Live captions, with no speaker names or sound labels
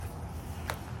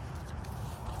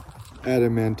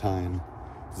Adamantine,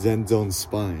 Zen Zone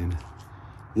spine,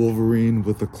 Wolverine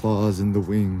with the claws and the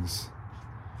wings.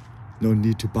 No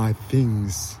need to buy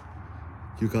things.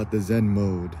 You got the Zen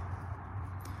mode.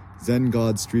 Zen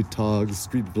God street togs,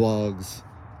 street blogs.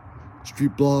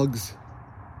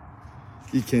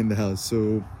 EK in the house.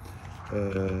 So,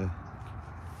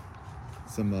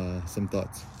 some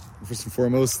thoughts. First and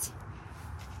foremost,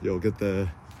 get the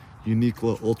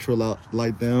Uniqlo ultra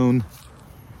light down.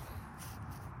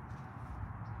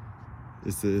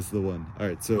 This is the one. All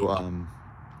right, so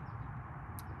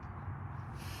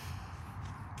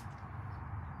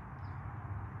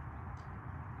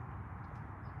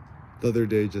the other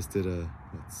day just did a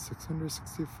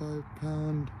 665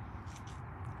 pound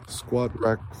squat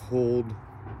rack hold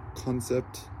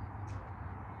concept.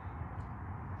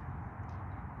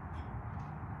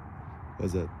 What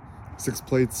was that? 6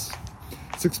 plates,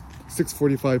 six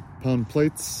 45 pound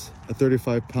plates, a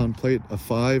 35 pound plate, a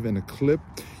 5, and a clip.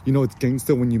 It's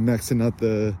gangsta when you maxing out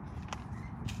the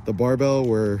barbell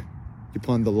where you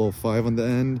put on the little 5 on the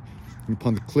end, you put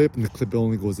on the clip, and the clip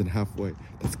only goes in halfway.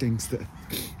 That's gangsta,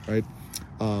 right?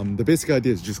 The basic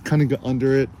idea is just kind of get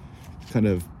under it, kind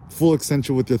of full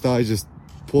extension with your thighs, just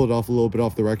pull it off a little bit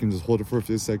off the rack and just hold it for a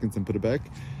few seconds and put it back.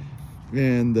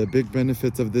 And the big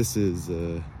benefits of this is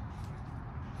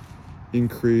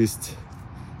increased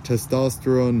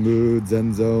testosterone, mood,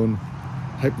 Zen zone,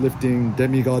 hype lifting,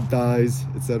 demigod thighs,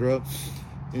 etc.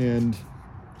 And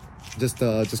just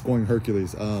going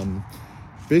Hercules.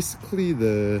 Basically,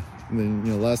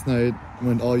 last night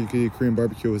went all you can eat Korean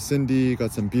barbecue with Cindy.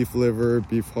 Got some beef liver,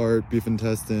 beef heart, beef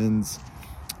intestines,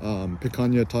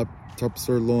 picanha top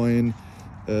sirloin,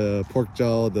 pork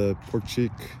jowl, the pork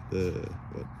cheek,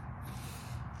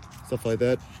 stuff like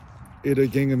that. Ate a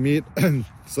gang of meat.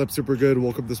 Slept super good.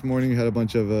 Woke up this morning, had a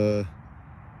bunch of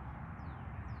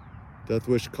Death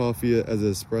Wish coffee as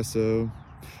an espresso.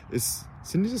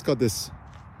 Cindy just got this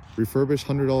refurbished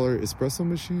 $100 espresso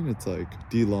machine. It's like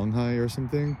D Long High or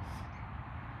something.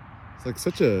 It's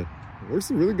like works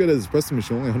really good as an espresso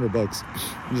machine, only $100.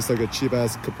 And just like a cheap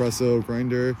ass Capresso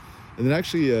grinder. And then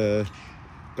actually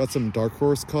got some Dark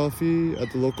Horse coffee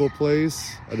at the local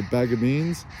place at a bag of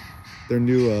beans. Their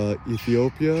new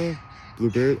Ethiopia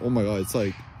blueberry. Oh my god, it's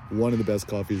like one of the best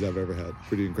coffees I've ever had.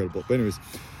 Pretty incredible. But anyways,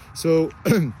 so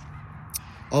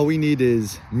all we need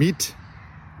is meat,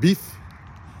 beef,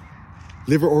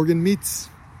 liver organ meats.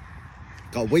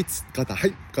 Got weights, got the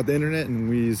hype, got the internet, and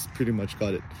we pretty much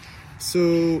got it.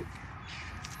 So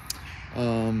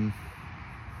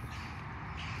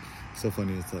so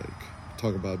funny. It's like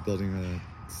talk about building a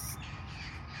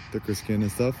thicker skin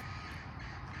and stuff.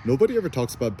 Nobody ever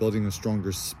talks about building a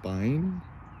stronger spine.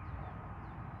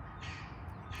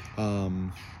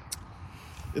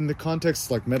 In the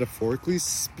context, like metaphorically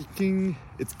speaking,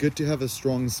 it's good to have a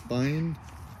strong spine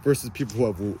versus people who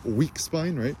have a weak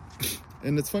spine, right?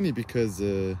 And it's funny because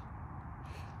the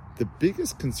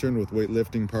biggest concern with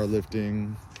weightlifting,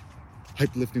 powerlifting,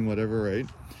 hype lifting, whatever, right?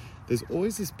 There's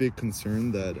always this big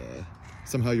concern that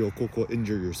somehow you'll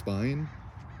injure your spine,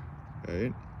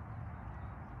 right?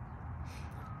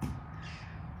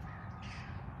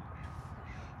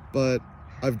 But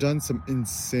I've done some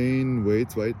insane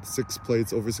weights, right?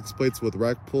 Over 6 plates with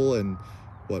rack pull and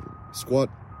squat,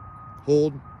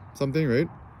 hold, something, right?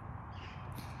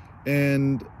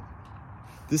 And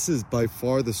this is by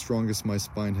far the strongest my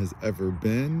spine has ever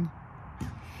been.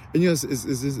 And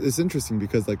it's interesting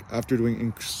because like after doing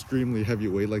extremely heavy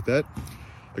weight like that,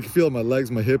 I can feel it in my legs,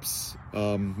 my hips,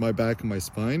 my back, and my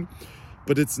spine.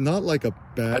 But it's not like a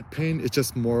bad pain. It's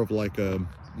just more of like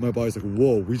my body's like,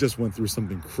 whoa, we just went through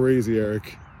something crazy,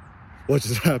 Eric. What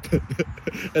just happened?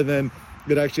 And then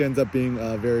it actually ends up being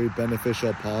a very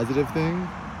beneficial, positive thing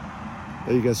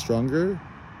that you get stronger.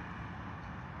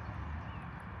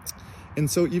 And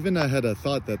so even I had a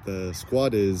thought that the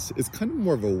squat is kind of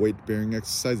more of a weight-bearing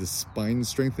exercise, a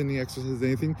spine-strengthening exercise than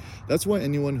anything. That's why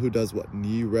anyone who does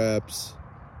knee reps,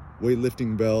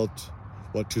 weightlifting belt,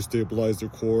 to stabilize their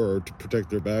core or to protect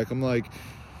their back, I'm like,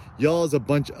 y'all is a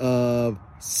bunch of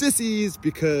sissies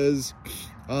because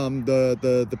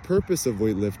the purpose of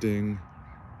weightlifting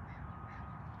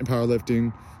and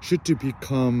powerlifting should to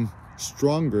become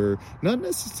stronger, not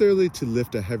necessarily to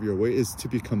lift a heavier weight, is to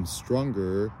become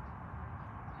stronger.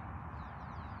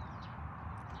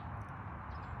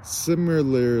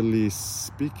 Similarly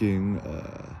speaking,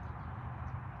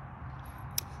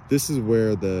 this is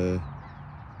where the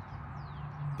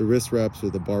wrist wraps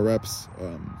or the bar wraps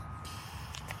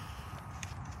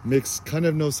makes kind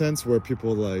of no sense, where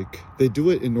people they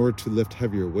do it in order to lift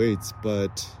heavier weights,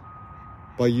 but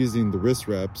by using the wrist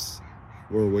wraps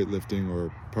or weightlifting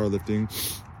or powerlifting,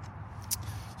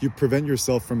 you prevent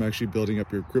yourself from actually building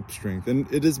up your grip strength.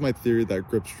 And it is my theory that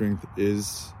grip strength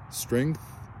is strength.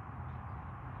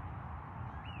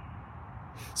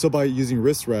 So by using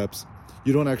wrist wraps,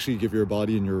 you don't actually give your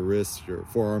body and your wrists, your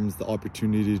forearms, the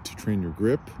opportunity to train your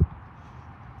grip.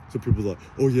 So people are like,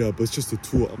 oh yeah, but it's just a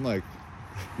tool. I'm like,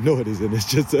 no, it isn't.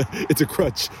 It's a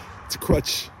crutch. It's a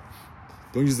crutch.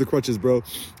 Don't use the crutches, bro.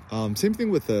 Same thing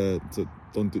with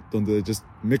don't just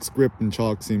mixed grip and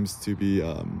chalk seems to be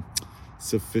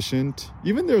sufficient.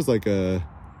 Even there's like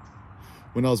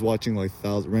when I was watching like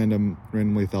randomly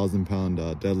 1,000-pound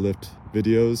deadlift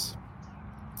videos.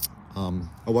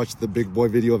 I watched the big boy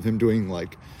video of him doing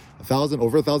like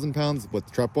over 1,000 pounds with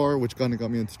trap bar, which kind of got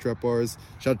me into trap bars.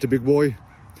 Shout out to big boy.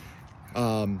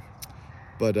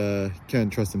 But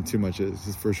can't trust him too much.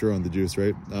 It's for sure on the juice,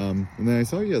 right? And then I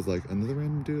saw he has like another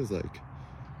random dude is like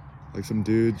some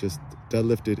dude just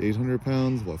deadlifted 800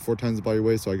 pounds, 4 times the body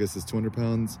weight, so I guess it's 200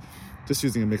 pounds, just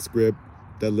using a mixed grip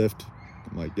deadlift.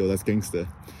 I'm like, yo, that's gangsta.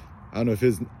 I don't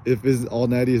know if his all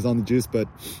natty is on the juice, but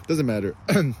doesn't matter.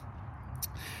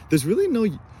 There's really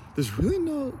no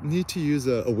need to use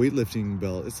a weightlifting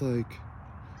belt. It's like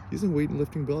using a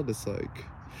weightlifting belt. It's like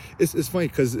it's funny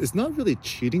because it's not really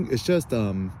cheating. It's just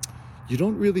you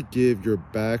don't really give your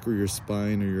back or your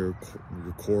spine or your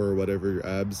core or whatever, your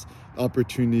abs,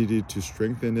 opportunity to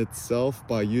strengthen itself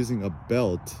by using a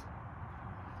belt.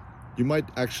 You might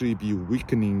actually be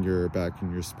weakening your back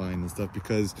and your spine and stuff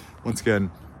because once again,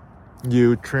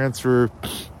 you transfer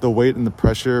the weight and the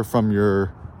pressure from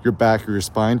your back or your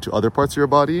spine to other parts of your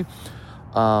body.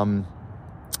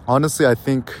 Honestly, I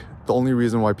think the only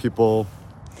reason why people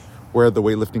wear the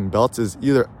weightlifting belts is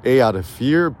either A, out of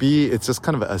fear, B, it's just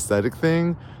kind of an aesthetic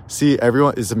thing, C,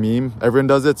 everyone is a meme, everyone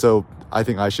does it, so I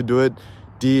think I should do it,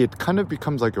 D, it kind of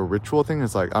becomes like a ritual thing.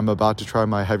 It's like I'm about to try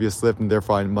my heaviest lift and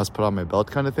therefore I must put on my belt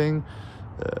kind of thing.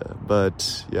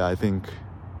 But yeah, I think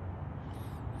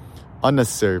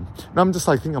unnecessary. And I'm just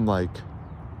like,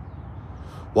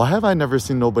 why have I never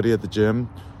seen nobody at the gym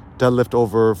deadlift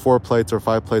over 4 plates or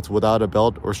 5 plates without a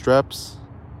belt or straps?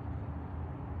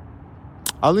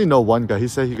 I only know one guy. He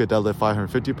said he could deadlift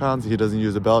 550 pounds. He doesn't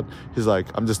use a belt. He's like,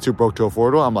 I'm just too broke to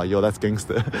afford one. I'm like, yo, that's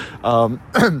gangsta.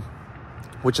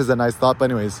 Which is a nice thought. But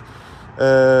anyways,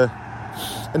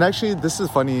 and actually, this is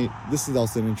funny. This is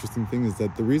also an interesting thing is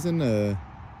that the reason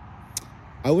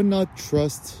I would not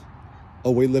trust a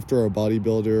weightlifter or a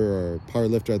bodybuilder or a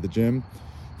powerlifter at the gym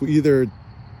who either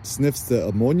sniffs the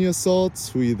ammonia salts,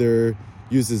 who either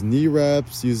uses knee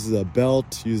wraps, uses a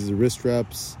belt, uses wrist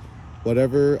wraps,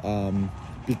 whatever,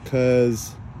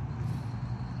 because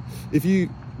if you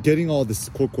getting all this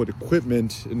quote-unquote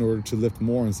equipment in order to lift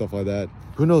more and stuff like that,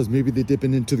 who knows, maybe they dip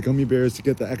into the gummy bears to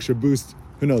get the extra boost,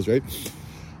 who knows, right?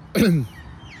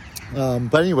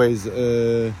 But anyways,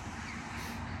 yeah,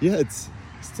 it's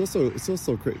still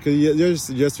so crazy. Because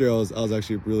yesterday I was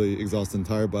actually really exhausted and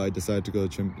tired, but I decided to go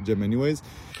to gym anyways.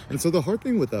 And so the hard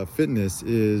thing with fitness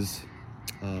is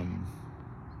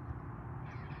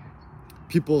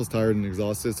people is tired and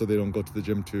exhausted, so they don't go to the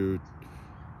gym to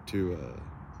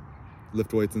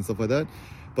lift weights and stuff like that.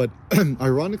 But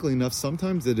ironically enough,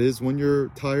 sometimes it is when you're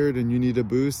tired and you need a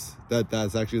boost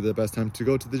that's actually the best time to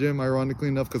go to the gym, ironically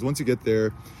enough, because once you get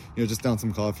there, just down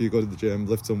some coffee, go to the gym,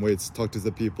 lift some weights, talk to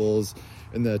the peoples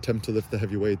in the attempt to lift the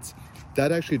heavy weights.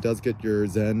 That actually does get your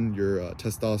zen, your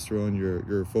testosterone,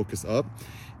 your focus up.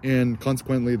 And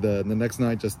consequently, the next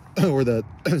night, or the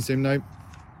same night,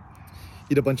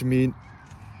 eat a bunch of meat,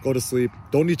 go to sleep.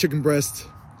 Don't eat chicken breast.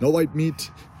 No white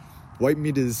meat. White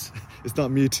meat it's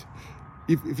not meat.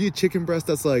 If you eat chicken breast,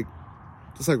 that's like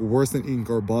worse than eating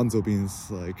garbanzo beans.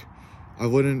 Like, I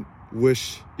wouldn't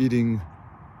wish eating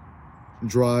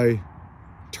dry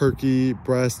turkey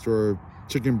breast or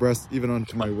chicken breast even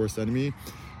onto my worst enemy.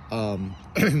 I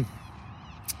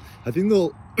think the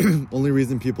only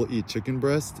reason people eat chicken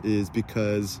breast is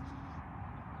because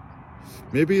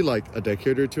maybe like a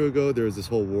decade or two ago, there was this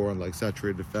whole war on like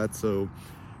saturated fat. So,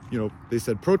 they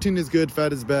said protein is good,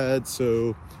 fat is bad.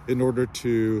 So in order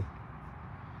to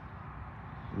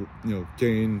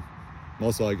gain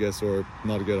muscle, I guess, or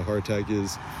not to get a heart attack,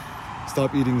 is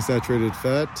stop eating saturated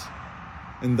fat,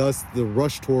 and thus the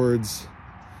rush towards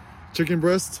chicken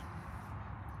breast.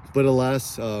 But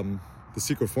alas, the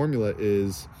secret formula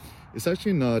is it's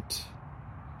actually not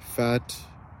fat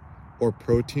or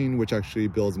protein which actually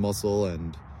builds muscle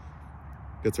and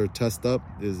gets our test up.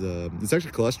 It's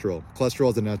actually cholesterol.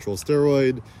 Cholesterol is a natural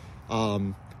steroid.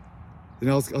 And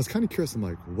I was kind of curious. I'm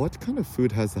like, what kind of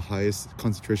food has the highest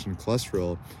concentration of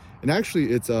cholesterol? And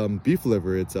actually, it's beef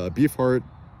liver. It's beef heart,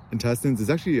 intestines. It's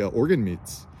actually organ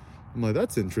meats. I'm like,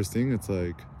 that's interesting. It's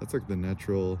like that's like the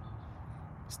natural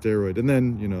steroid. And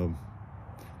then, you know,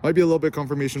 might be a little bit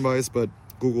confirmation bias, but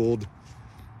Googled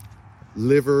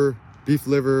beef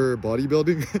liver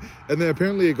bodybuilding. And then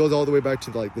apparently it goes all the way back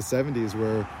to like the 70s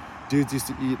where dudes used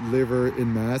to eat liver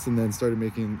in mass and then started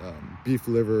making beef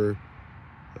liver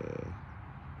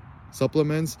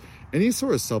supplements. Any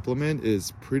sort of supplement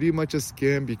is pretty much a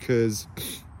scam because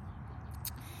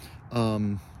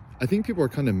I think people are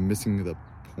kind of missing the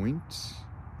point.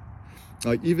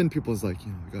 Like even people's like,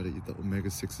 you know, you gotta eat the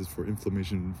omega-6s for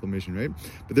inflammation, right?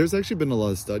 But there's actually been a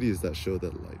lot of studies that show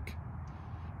that like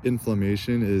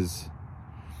inflammation is,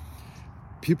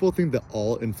 people think that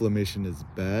all inflammation is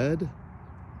bad,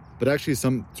 but actually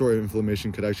some sort of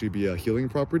inflammation could actually be a healing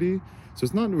property. So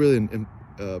it's not really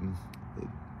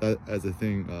as a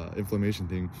thing, inflammation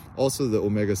thing. Also the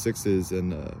omega-6s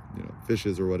and you know,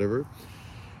 fishes or whatever.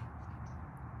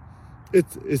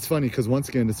 It's funny because once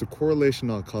again it's a correlation,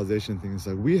 not causation thing. It's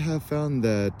like we have found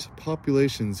that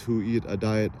populations who eat a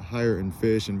diet higher in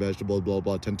fish and vegetables, blah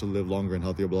blah, tend to live longer and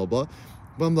healthier, blah blah.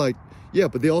 But I'm like, yeah,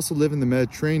 but they also live in the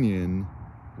Mediterranean,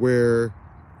 where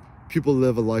people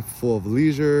live a life full of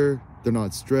leisure. They're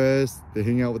not stressed. They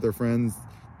hang out with their friends.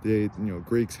 They, you know,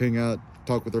 Greeks hang out,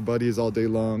 talk with their buddies all day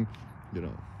long. You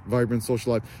know, vibrant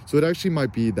social life. So it actually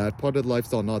might be that part of the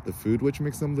lifestyle, not the food, which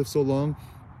makes them live so long.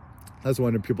 That's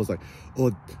why when people's like,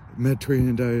 oh,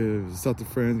 Mediterranean diet, south of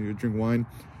France, you drink wine.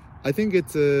 I think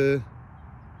it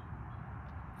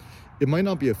might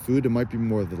not be a food, it might be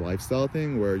more of the lifestyle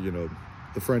thing where, you know,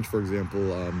 the French, for example,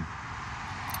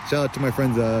 shout out to my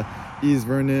friends, Yves,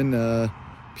 Vernon,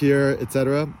 Pierre,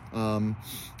 etc.,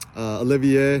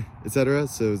 Olivier, etc.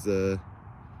 So it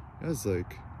was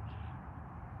like,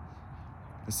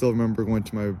 I still remember going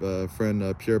to my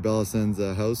friend Pierre Bellassen's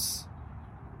house.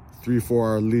 3-4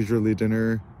 hour leisurely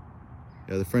dinner.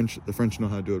 Yeah, the French know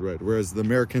how to do it right. Whereas the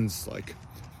Americans, like,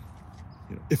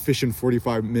 you know, efficient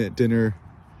 45-minute dinner,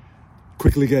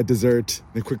 quickly get dessert,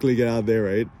 then quickly get out of there,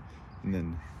 right? And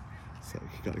then it's like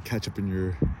you gotta catch up in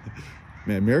your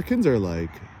man. Americans are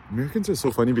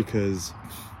so funny because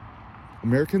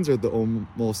Americans are the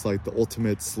almost like the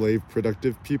ultimate slave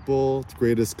productive people, the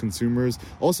greatest consumers.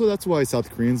 Also, that's why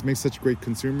South Koreans make such great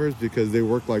consumers, because they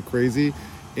work like crazy.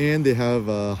 And they have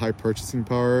high purchasing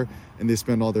power, and they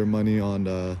spend all their money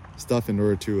on stuff in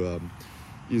order to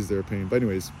ease their pain. But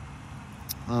anyways,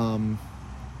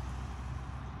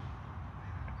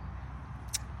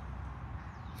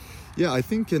 yeah, I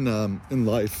think in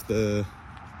life the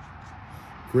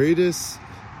greatest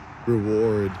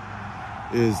reward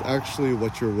is actually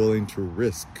what you're willing to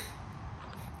risk,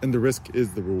 and the risk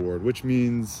is the reward, which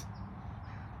means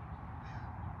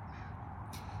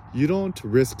you don't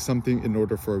risk something in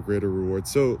order for a greater reward.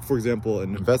 So, for example,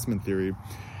 in investment theory,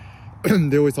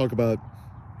 they always talk about,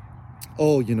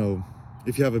 oh, you know,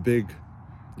 if you have a big,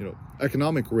 you know,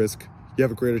 economic risk, you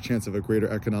have a greater chance of a greater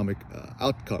economic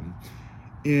outcome.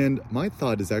 And my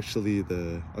thought is actually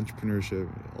the entrepreneurship,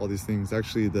 all these things,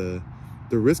 actually the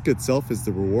risk itself is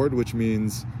the reward, which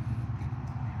means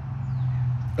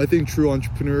I think true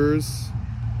entrepreneurs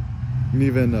and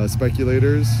even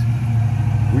speculators,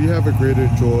 we have a greater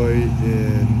joy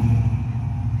in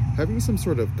having some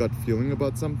sort of gut feeling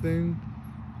about something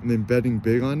and then betting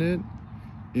big on it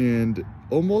and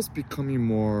almost becoming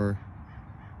more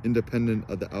independent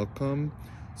of the outcome.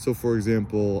 So for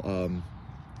example,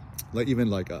 like even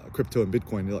like crypto and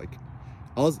Bitcoin, like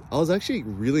I was actually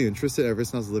really interested ever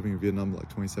since I was living in Vietnam, like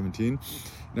 2017. And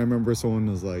I remember someone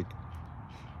was like,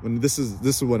 when this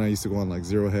is when I used to go on like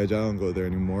Zero Hedge. I don't go there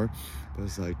anymore. But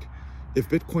it's like, if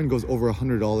Bitcoin goes over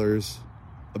 $100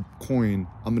 a coin,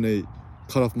 I'm gonna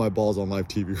cut off my balls on live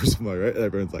TV or something, right? And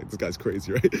everyone's like, this guy's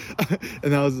crazy, right?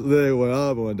 And I was literally went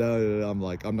up and went down. And I'm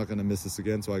like, I'm not gonna miss this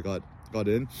again. So I got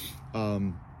in.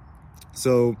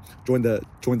 So joined the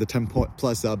 10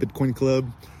 plus Bitcoin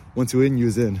club. Once you're in,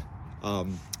 you're in.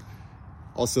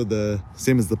 Also the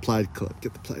same as the Plaid club.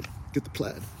 Get the plaid.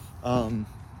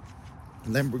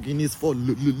 Lamborghinis for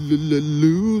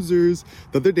losers.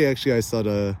 The other day, actually, I saw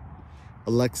the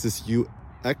Lexus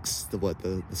UX,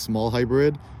 the small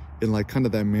hybrid, in like kind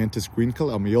of that mantis green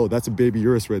color. I mean, yo, that's a baby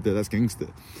Urus right there. That's gangster.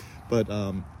 But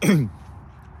I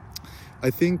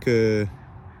think, I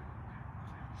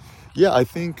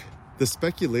think the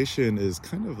speculation is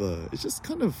kind of it's just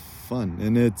kind of fun,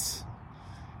 and it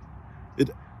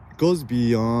goes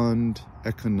beyond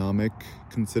economic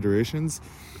considerations.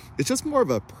 It's just more of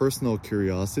a personal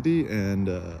curiosity and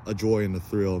a joy and a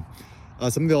thrill.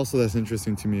 Something also that's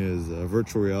interesting to me is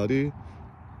virtual reality.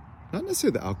 Not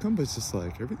necessarily the outcome, but it's just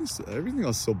like everything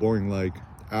else is so boring. Like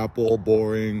Apple,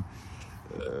 boring.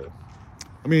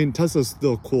 I mean, Tesla's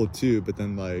still cool too, but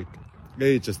then like,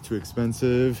 A, it's just too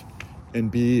expensive.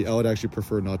 and B, I would actually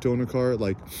prefer not to own a car.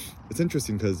 Like, it's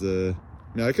interesting because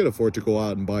I could afford to go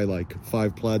out and buy like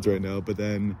 5 plaids right now, but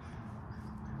then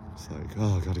it's like,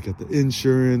 oh, I gotta get the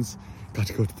insurance, got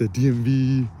to go to the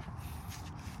DMV.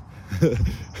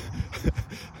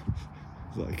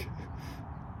 Like,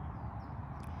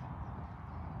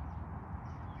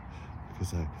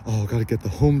 because gotta get the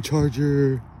home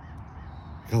charger,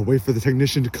 gotta wait for the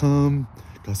technician to come,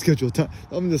 gotta schedule time.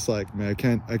 I'm just like, man, I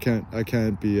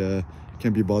can't be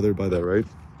bothered by that, right?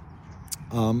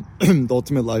 The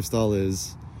ultimate lifestyle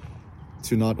is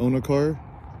to not own a car,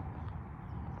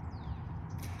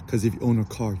 because if you own a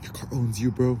car, your car owns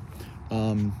you, bro.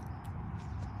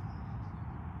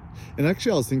 And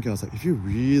actually, I was like, if you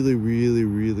really, really,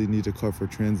 really need a car for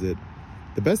transit,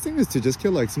 the best thing is to just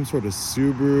get like some sort of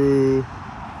Subaru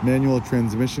manual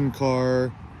transmission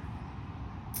car.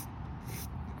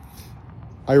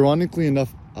 Ironically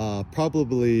enough,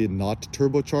 probably not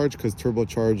turbocharged, because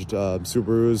turbocharged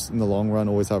Subarus in the long run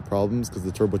always have problems because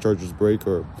the turbochargers break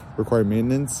or require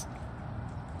maintenance.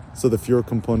 So the fewer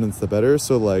components, the better.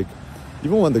 So like,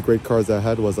 even one of the great cars I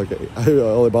had was like, I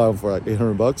only bought them for like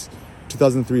 $800.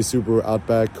 2003 Subaru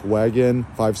Outback wagon,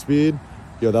 5-speed.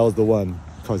 Yo, that was the one.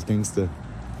 Car's gangsta. You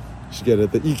should get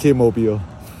it. The EK Mobile,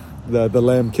 the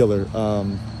Lamb Killer.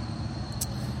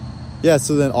 Yeah.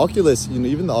 So then Oculus,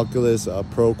 even the Oculus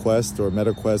Pro Quest or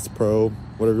Meta Quest Pro,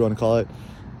 whatever you want to call it.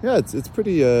 Yeah, it's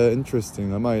pretty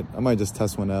interesting. I might just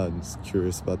test one out. I'm just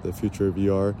curious about the future of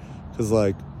VR, because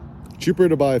like, cheaper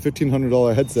to buy a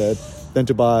 $1,500 headset than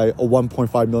to buy a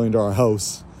 $1.5 million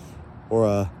house, or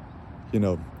a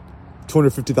 $250,000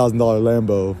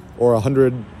 Lambo, or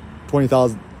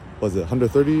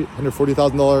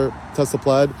 $140,000 Tesla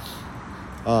Plaid.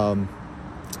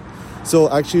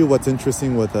 So actually, what's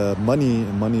interesting with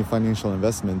money financial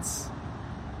investments,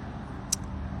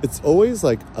 it's always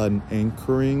like an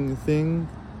anchoring thing.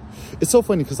 It's so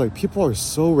funny because like, people are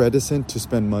so reticent to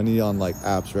spend money on like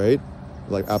apps, right?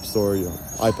 Like App Store,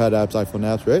 iPad apps, iPhone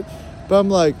apps, right? But I'm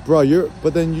like, bro,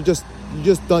 but then you just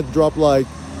don't drop like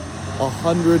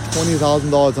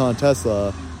 $120,000 on a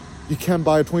Tesla. You can't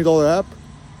buy a $20 app?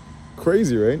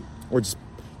 Crazy, right? Or just,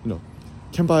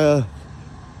 can't buy a...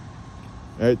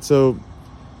 Right, so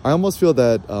I almost feel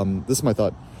that, this is my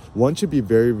thought, one should be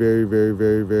very, very, very,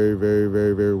 very, very, very,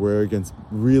 very, very aware against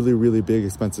really, really big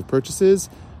expensive purchases.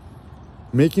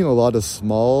 Making a lot of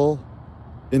small,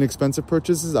 inexpensive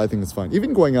purchases, I think it's fine.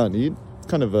 Even going out and eat, it's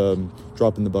kind of a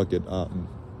drop in the bucket.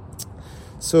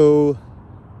 So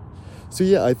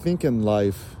yeah, I think in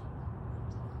life,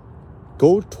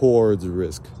 go towards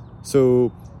risk.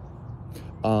 So,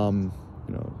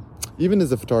 even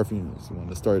as a photographer, you want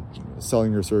to start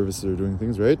selling your services or doing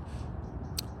things, right?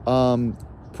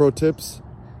 Pro tips: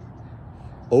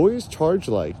 always charge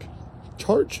 40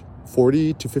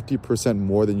 to 50%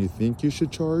 more than you think you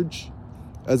should charge,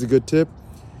 as a good tip.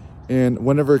 And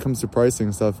whenever it comes to pricing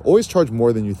and stuff, always charge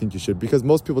more than you think you should, because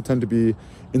most people tend to be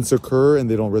insecure and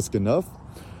they don't risk enough.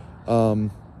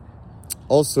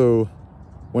 Also,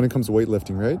 when it comes to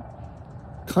weightlifting, right?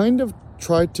 Kind of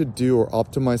try to do or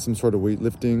optimize some sort of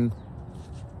weightlifting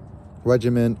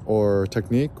regimen or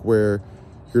technique where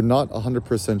you're not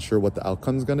 100% sure what the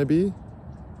outcome's going to be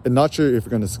and not sure if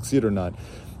you're going to succeed or not.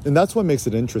 And that's what makes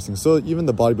it interesting. So even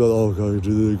the bodybuilder, I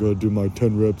gotta do my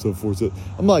 10 reps of force.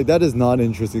 I'm like, that is not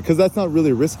interesting, because that's not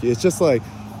really risky. It's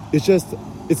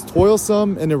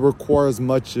toilsome and it requires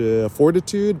much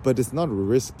fortitude, but it's not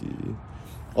risky.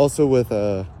 Also with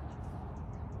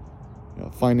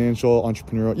financial,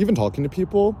 entrepreneurial, even talking to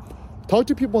people, talk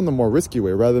to people in the more risky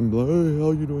way rather than be like, hey, how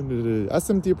you doing today? Ask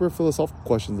them deeper philosophical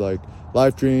questions like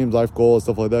life dreams, life goals,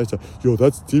 stuff like that. So, yo,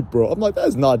 that's deep, bro. I'm like, that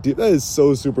is not deep. That is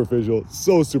so superficial.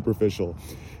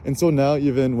 And so now,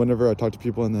 even whenever I talk to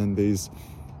people and then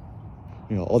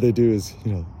all they do is,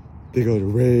 they go to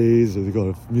raves or they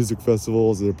go to music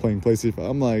festivals or they're playing PlayStation.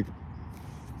 I'm like,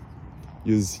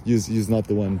 use not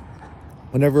the one.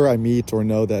 Whenever I meet or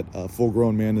know that a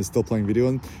full-grown man is still playing video,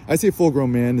 and I say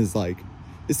full-grown man is like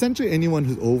essentially anyone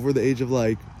who's over the age of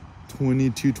like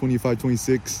 22, 25,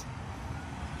 26.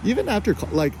 Even after,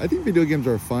 I think video games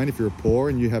are fine if you're poor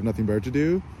and you have nothing better to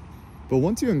do. But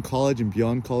once you're in college and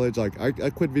beyond college, I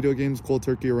quit video games cold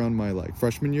turkey around my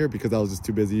freshman year because I was just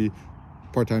too busy,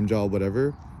 part-time job,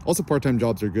 whatever. Also, part-time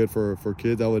jobs are good for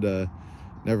kids. I would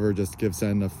never just give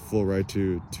Sen a full ride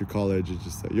to college. It's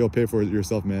just like, yo, pay for it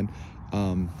yourself, man.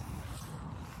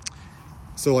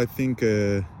 So I think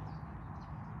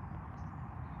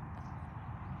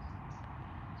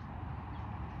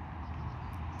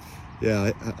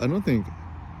I don't think,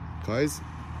 guys,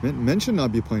 men should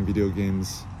not be playing video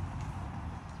games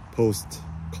post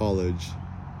college.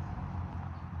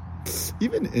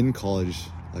 even in college,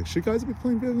 like, should guys be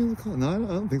playing video games in college? No, I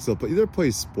don't think so. But either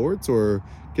play sports or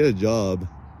get a job,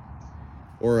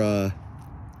 or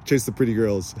chase the pretty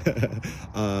girls,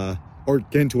 or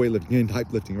get into weightlifting, get into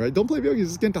hype lifting, right? Don't play video games,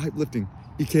 just get into hype lifting.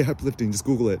 EK hype lifting, just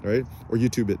Google it, right? Or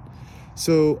YouTube it.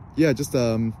 So yeah, just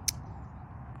and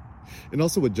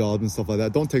also with jobs and stuff like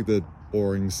that, don't take the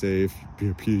boring, safe, be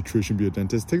a pediatrician, be a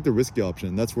dentist. Take the risky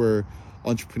option. That's where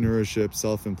entrepreneurship,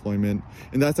 self-employment,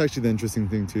 and that's actually the interesting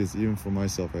thing too, is even for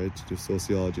myself, right, to do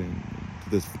sociology and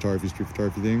this photography, street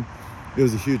photography thing, it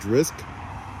was a huge risk,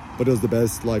 but it was the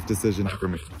best life decision for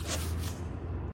me.